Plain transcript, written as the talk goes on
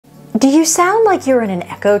Do you sound like you're in an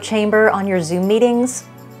echo chamber on your Zoom meetings?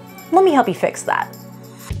 Let me help you fix that.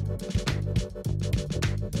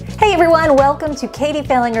 Hey everyone, welcome to Katie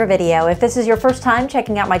Fehlinger Video. If this is your first time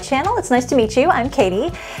checking out my channel, it's nice to meet you. I'm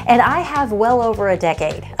Katie, and I have well over a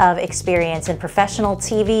decade of experience in professional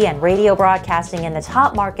TV and radio broadcasting in the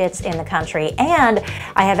top markets in the country, and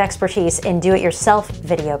I have expertise in do-it-yourself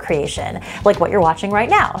video creation, like what you're watching right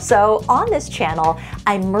now. So on this channel,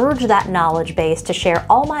 I merge that knowledge base to share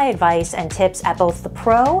all my advice and tips at both the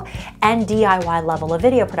pro and DIY level of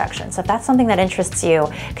video production. So if that's something that interests you,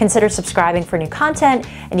 consider subscribing for new content,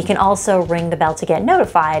 and you can also ring the bell to get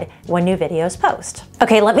notified when new videos post.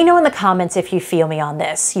 Okay, let me know in the comments if you feel me on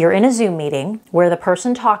this. You're in a Zoom meeting where the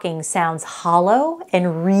person talking sounds hollow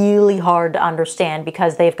and really hard to understand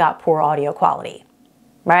because they've got poor audio quality,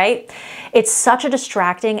 right? It's such a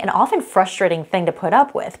distracting and often frustrating thing to put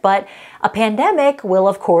up with, but a pandemic will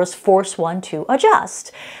of course force one to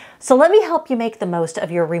adjust. So let me help you make the most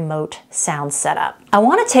of your remote sound setup. I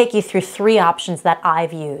want to take you through 3 options that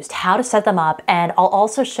I've used, how to set them up, and I'll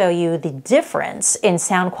also show you the difference in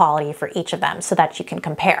sound quality for each of them so that you can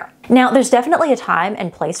compare. Now, there's definitely a time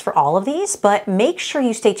and place for all of these, but make sure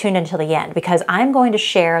you stay tuned until the end because I'm going to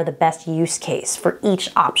share the best use case for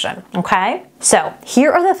each option, okay? So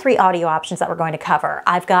here are the 3 audio options that we're going to cover.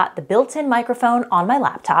 I've got the built-in microphone on my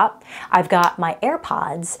laptop, I've got my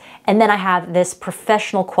AirPods, and then I have this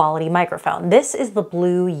professional quality microphone. This is the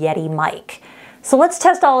Blue Yeti mic. So let's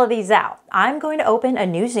test all of these out. I'm going to open a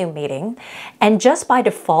new Zoom meeting, and just by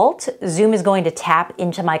default, Zoom is going to tap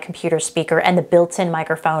into my computer speaker and the built-in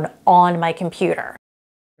microphone on my computer.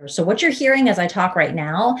 So what you're hearing as I talk right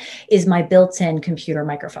now is my built-in computer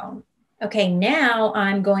microphone. Okay, now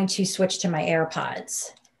I'm going to switch to my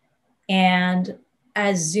AirPods. And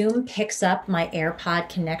as Zoom picks up my AirPod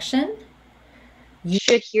connection, you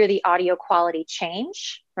should hear the audio quality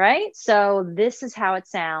change, right? So this is how it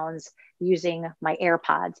sounds using my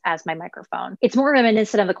AirPods as my microphone. It's more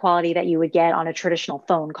reminiscent of the quality that you would get on a traditional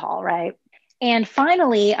phone call, right? And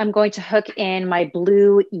finally, I'm going to hook in my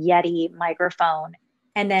Blue Yeti microphone.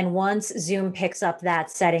 And then once Zoom picks up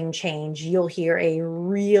that setting change, you'll hear a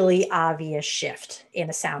really obvious shift in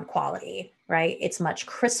the sound quality, right? It's much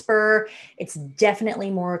crisper. It's definitely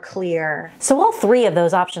more clear. So all 3 of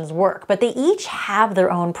those options work, but they each have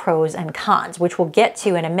their own pros and cons, which we'll get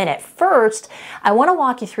to in a minute. First, I want to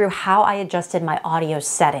walk you through how I adjusted my audio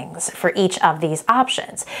settings for each of these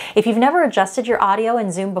options. If you've never adjusted your audio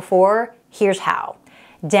in Zoom before, here's how.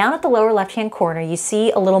 Down at the lower left-hand corner, you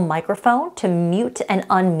see a little microphone to mute and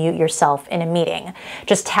unmute yourself in a meeting.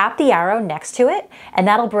 Just tap the arrow next to it, and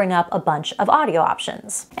that'll bring up a bunch of audio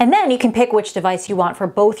options. And then you can pick which device you want for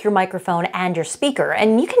both your microphone and your speaker,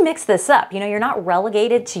 and you can mix this up. You know, you're not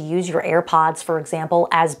relegated to use your AirPods, for example,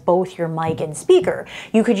 as both your mic and speaker.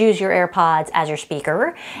 You could use your AirPods as your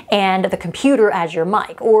speaker and the computer as your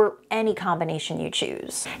mic, or any combination you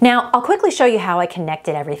choose. Now, I'll quickly show you how I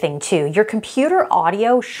connected everything too. Your computer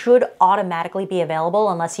audio should automatically be available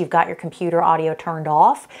unless you've got your computer audio turned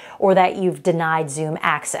off or that you've denied Zoom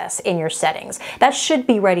access in your settings. That should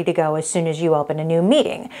be ready to go as soon as you open a new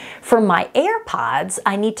meeting. For my AirPods,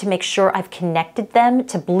 I need to make sure I've connected them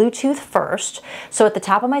to Bluetooth first. So at the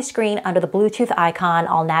top of my screen under the Bluetooth icon,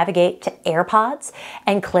 I'll navigate to AirPods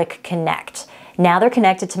and click Connect. Now they're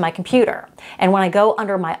connected to my computer. And when I go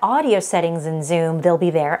under my audio settings in Zoom, they'll be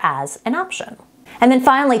there as an option. And then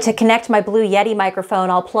finally, to connect my Blue Yeti microphone,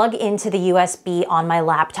 I'll plug into the USB on my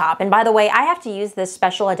laptop. And by the way, I have to use this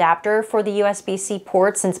special adapter for the USB-C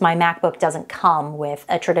port since my MacBook doesn't come with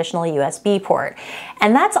a traditional USB port.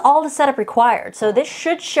 And that's all the setup required. So this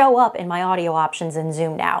should show up in my audio options in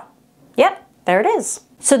Zoom now. Yep, there it is.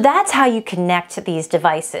 So that's how you connect these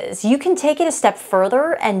devices. You can take it a step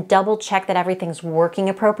further and double check that everything's working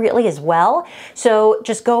appropriately as well. So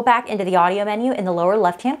just go back into the audio menu in the lower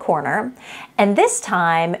left-hand corner, and this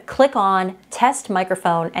time click on Test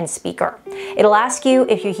Microphone and Speaker. It'll ask you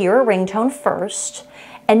if you hear a ringtone first,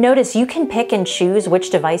 and notice you can pick and choose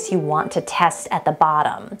which device you want to test at the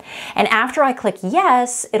bottom. And after I click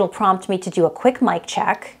yes, it'll prompt me to do a quick mic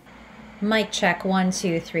check. Mic check 1,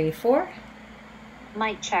 2, 3, 4.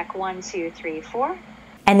 Mic check 1, 2, 3, 4.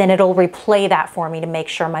 And then it'll replay that for me to make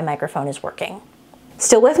sure my microphone is working.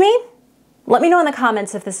 Still with me? Let me know in the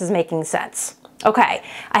comments if this is making sense. Okay,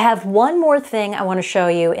 I have one more thing I want to show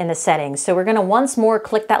you in the settings. So we're going to once more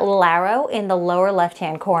click that little arrow in the lower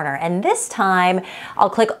left-hand corner. And this time I'll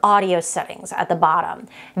click audio settings at the bottom.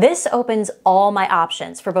 This opens all my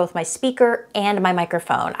options for both my speaker and my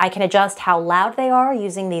microphone. I can adjust how loud they are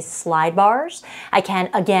using these slide bars. I can,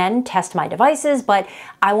 again, test my devices, but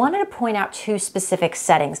I wanted to point out two specific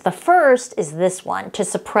settings. The first is this one, to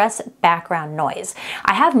suppress background noise.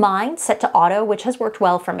 I have mine set to auto, which has worked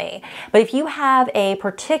well for me. But if you have a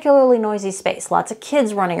particularly noisy space, lots of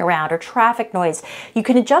kids running around or traffic noise, you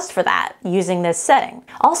can adjust for that using this setting.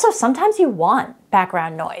 Also, sometimes you want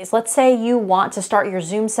background noise. Let's say you want to start your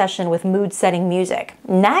Zoom session with mood-setting music.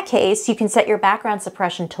 In that case, you can set your background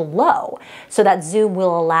suppression to low so that Zoom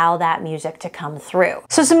will allow that music to come through.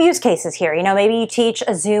 So some use cases here, maybe you teach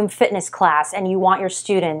a Zoom fitness class and you want your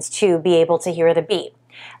students to be able to hear the beat.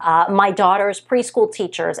 My daughter's preschool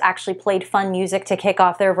teachers actually played fun music to kick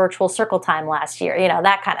off their virtual circle time last year,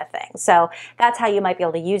 that kind of thing. So that's how you might be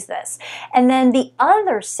able to use this. And then the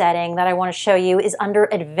other setting that I want to show you is under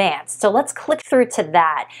advanced. So let's click through to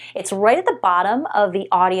that. It's right at the bottom of the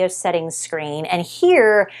audio settings screen. And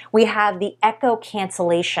here we have the echo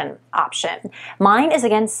cancellation option. Mine is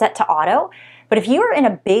again set to auto. But if you are in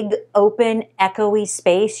a big, open, echoey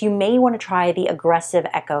space, you may want to try the aggressive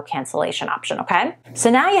echo cancellation option, okay? So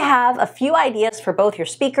now you have a few ideas for both your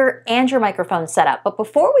speaker and your microphone setup. But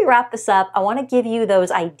before we wrap this up, I want to give you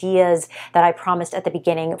those ideas that I promised at the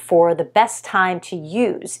beginning for the best time to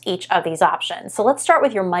use each of these options. So let's start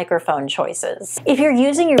with your microphone choices. If you're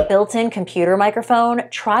using your built-in computer microphone,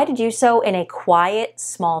 try to do so in a quiet,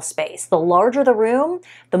 small space. The larger the room,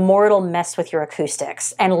 the more it'll mess with your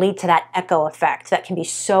acoustics and lead to that echo effect that can be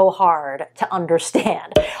so hard to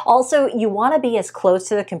understand. Also, you want to be as close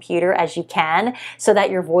to the computer as you can so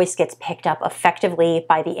that your voice gets picked up effectively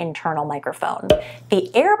by the internal microphone.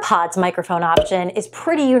 The AirPods microphone option is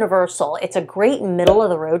pretty universal. It's a great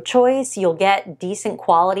middle-of-the-road choice. You'll get decent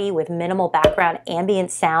quality with minimal background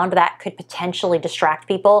ambient sound that could potentially distract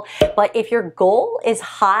people. But if your goal is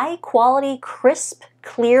high-quality, crisp,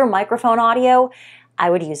 clear microphone audio, I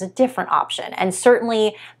would use a different option. And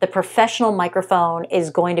certainly the professional microphone is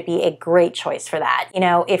going to be a great choice for that.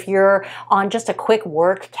 If you're on just a quick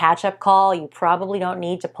work catch-up call, you probably don't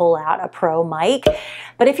need to pull out a pro mic.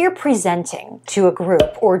 But if you're presenting to a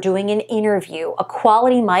group or doing an interview, a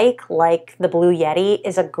quality mic like the Blue Yeti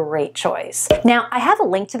is a great choice. Now, I have a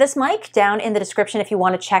link to this mic down in the description if you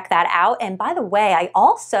want to check that out. And by the way, I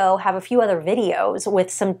also have a few other videos with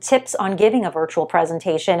some tips on giving a virtual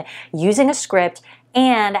presentation using a script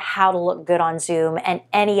and how to look good on Zoom and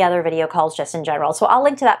any other video calls just in general. So I'll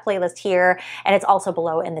link to that playlist here, and it's also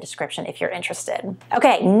below in the description if you're interested.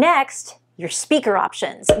 Okay, next, your speaker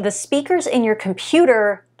options. The speakers in your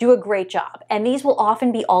computer do a great job, and these will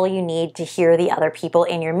often be all you need to hear the other people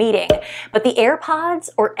in your meeting. But the AirPods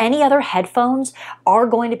or any other headphones are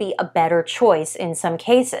going to be a better choice in some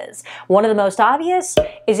cases. One of the most obvious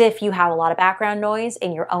is if you have a lot of background noise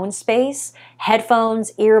in your own space.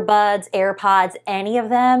 Headphones, earbuds, AirPods, any of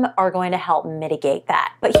them are going to help mitigate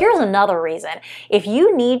that. But here's another reason. If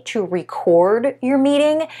you need to record your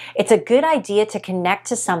meeting, it's a good idea to connect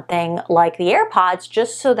to something like the AirPods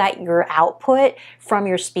just so that your output from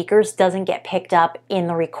your speakers doesn't get picked up in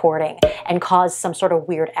the recording and cause some sort of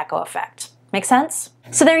weird echo effect. Make sense?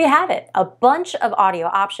 So there you have it, a bunch of audio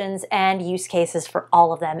options and use cases for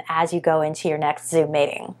all of them as you go into your next Zoom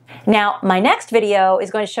meeting. Now, my next video is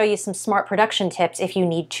going to show you some smart production tips if you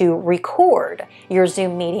need to record your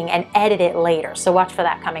Zoom meeting and edit it later, so watch for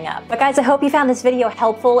that coming up. But guys, I hope you found this video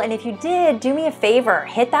helpful, and if you did, do me a favor,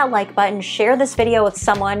 hit that like button, share this video with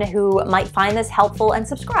someone who might find this helpful, and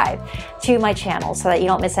subscribe to my channel so that you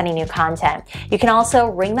don't miss any new content. You can also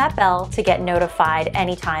ring that bell to get notified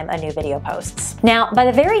anytime a new video posts. Now, by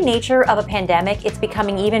the very nature of a pandemic, it's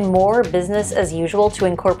becoming even more business as usual to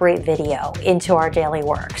incorporate video into our daily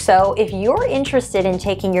work. So if you're interested in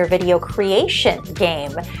taking your video creation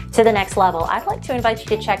game to the next level, I'd like to invite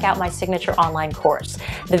you to check out my signature online course,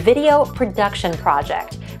 the Video Production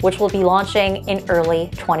Project, which will be launching in early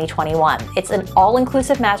 2021. It's an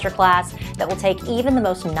all-inclusive masterclass that will take even the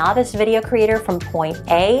most novice video creator from point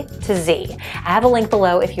A to Z. I have a link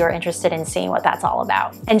below if you're interested in seeing what that's all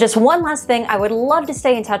about. And just one last thing, I would love to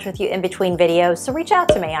stay in touch with you in between videos, so reach out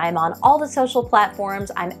to me. I'm on all the social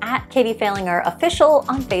platforms. I'm at Katie Fehlinger Official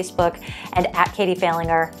on Facebook and at Katie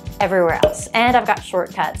Fehlinger everywhere else. And I've got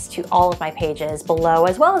shortcuts to all of my pages below,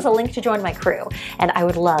 as well as a link to join my crew. And I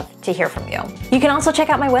would love to hear from you. You can also check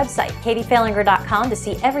out my website, katiefehlinger.com, to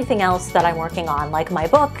see everything else that I'm working on, like my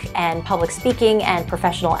book and public speaking and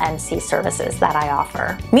professional MC services that I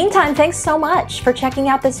offer. Meantime, thanks so much for checking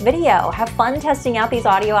out this video. Have fun testing out these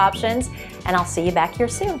audio options, and I'll see you back here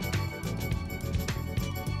soon.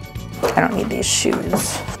 I don't need these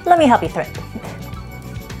shoes. Let me help you through it.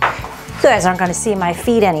 You guys aren't gonna see my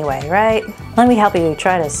feet anyway, right? Let me help you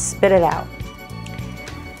try to spit it out.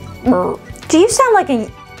 Do you sound like a,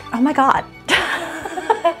 oh my God.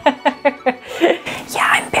 Yeah,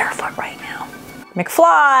 I'm barefoot right now.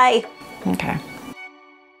 McFly. Okay.